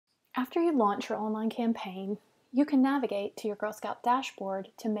After you launch your online campaign, you can navigate to your Girl Scout dashboard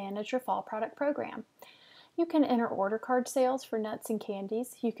to manage your fall product program. You can enter order card sales for nuts and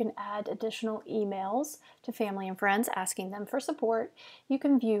candies. You can add additional emails to family and friends asking them for support. You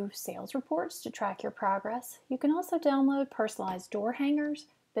can view sales reports to track your progress. You can also download personalized door hangers,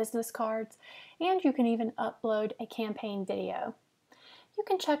 business cards, and you can even upload a campaign video. You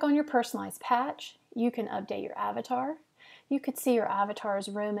can check on your personalized patch. You can update your avatar. You could see your avatar's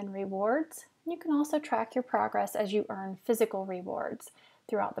room and rewards. You can also track your progress as you earn physical rewards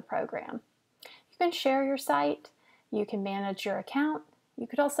throughout the program. You can share your site. You can manage your account. You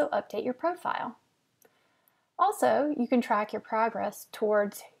could also update your profile. Also, you can track your progress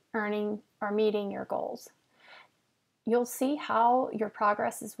towards earning or meeting your goals. You'll see how your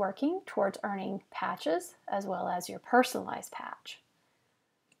progress is working towards earning patches as well as your personalized patch.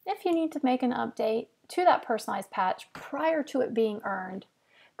 If you need to make an update to that personalized patch prior to it being earned,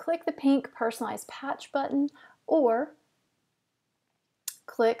 click the pink personalized patch button or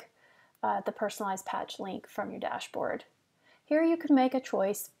click the personalized patch link from your dashboard. Here you can make a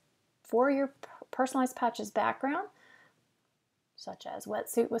choice for your personalized patch's background, such as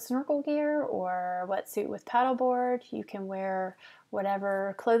wetsuit with snorkel gear or wetsuit with paddleboard. You can wear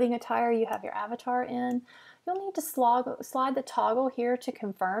whatever clothing attire you have your avatar in. You'll need to slide the toggle here to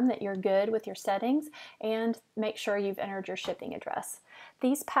confirm that you're good with your settings and make sure you've entered your shipping address.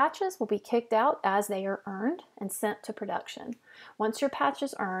 These patches will be kicked out as they are earned and sent to production. Once your patch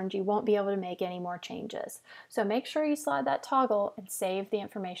is earned, you won't be able to make any more changes. So make sure you slide that toggle and save the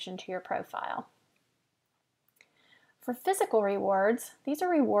information to your profile. For physical rewards, these are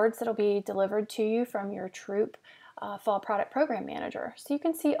rewards that will be delivered to you from your Troop Fall Product Program Manager. So you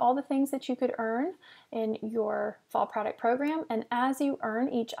can see all the things that you could earn in your Fall Product Program, and as you earn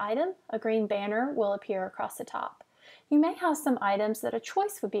each item, a green banner will appear across the top. You may have some items that a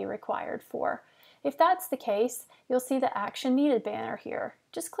choice would be required for. If that's the case, you'll see the Action Needed banner here.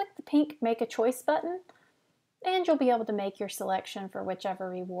 Just click the pink Make a Choice button, and you'll be able to make your selection for whichever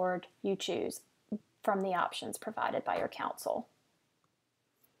reward you choose from the options provided by your council.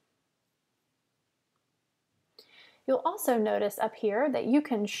 You'll also notice up here that you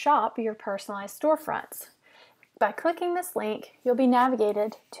can shop your personalized storefronts. By clicking this link, you'll be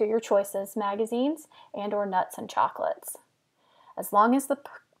navigated to your choices, magazines, and/or nuts and chocolates. As long as the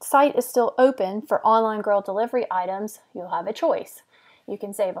site is still open for online girl delivery items, you'll have a choice. You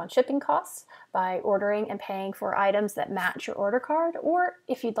can save on shipping costs by ordering and paying for items that match your order card, or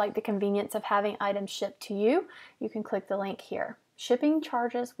if you'd like the convenience of having items shipped to you, you can click the link here. Shipping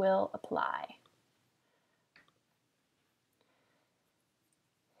charges will apply.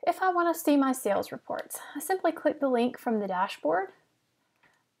 If I want to see my sales reports, I simply click the link from the dashboard.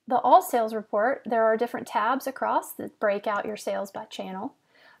 The All Sales Report, there are different tabs across that break out your sales by channel.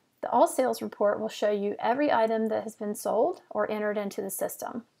 The All Sales Report will show you every item that has been sold or entered into the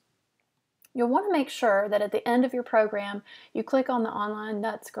system. You'll want to make sure that at the end of your program, you click on the Online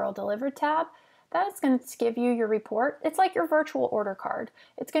Nuts Girl Delivered tab. That's going to give you your report. It's like your virtual order card.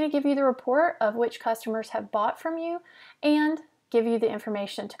 It's going to give you the report of which customers have bought from you and give you the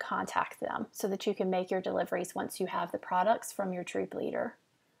information to contact them so that you can make your deliveries once you have the products from your troop leader.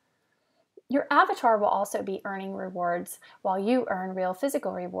 Your avatar will also be earning rewards while you earn real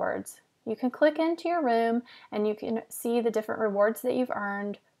physical rewards. You can click into your room and you can see the different rewards that you've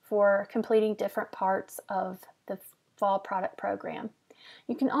earned for completing different parts of the Fall Product Program.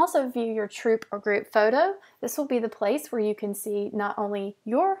 You can also view your troop or group photo. This will be the place where you can see not only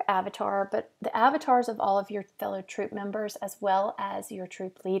your avatar, but the avatars of all of your fellow troop members as well as your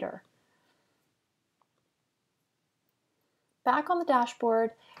troop leader. Back on the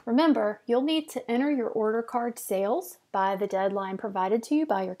dashboard, remember, you'll need to enter your order card sales by the deadline provided to you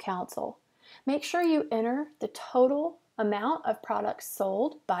by your council. Make sure you enter the total amount of products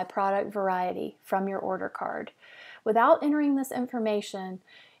sold by product variety from your order card. Without entering this information,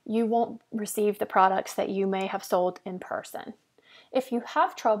 you won't receive the products that you may have sold in person. If you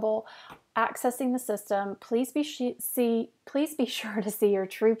have trouble accessing the system, please be sure to see your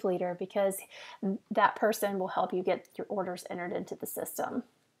troop leader because that person will help you get your orders entered into the system.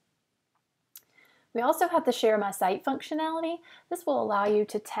 We also have the Share My Site functionality. This will allow you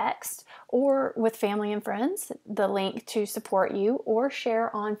to text or with family and friends the link to support you or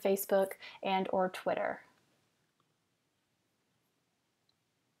share on Facebook and/or Twitter.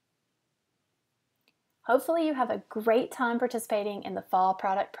 Hopefully you have a great time participating in the Fall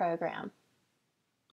Product Program.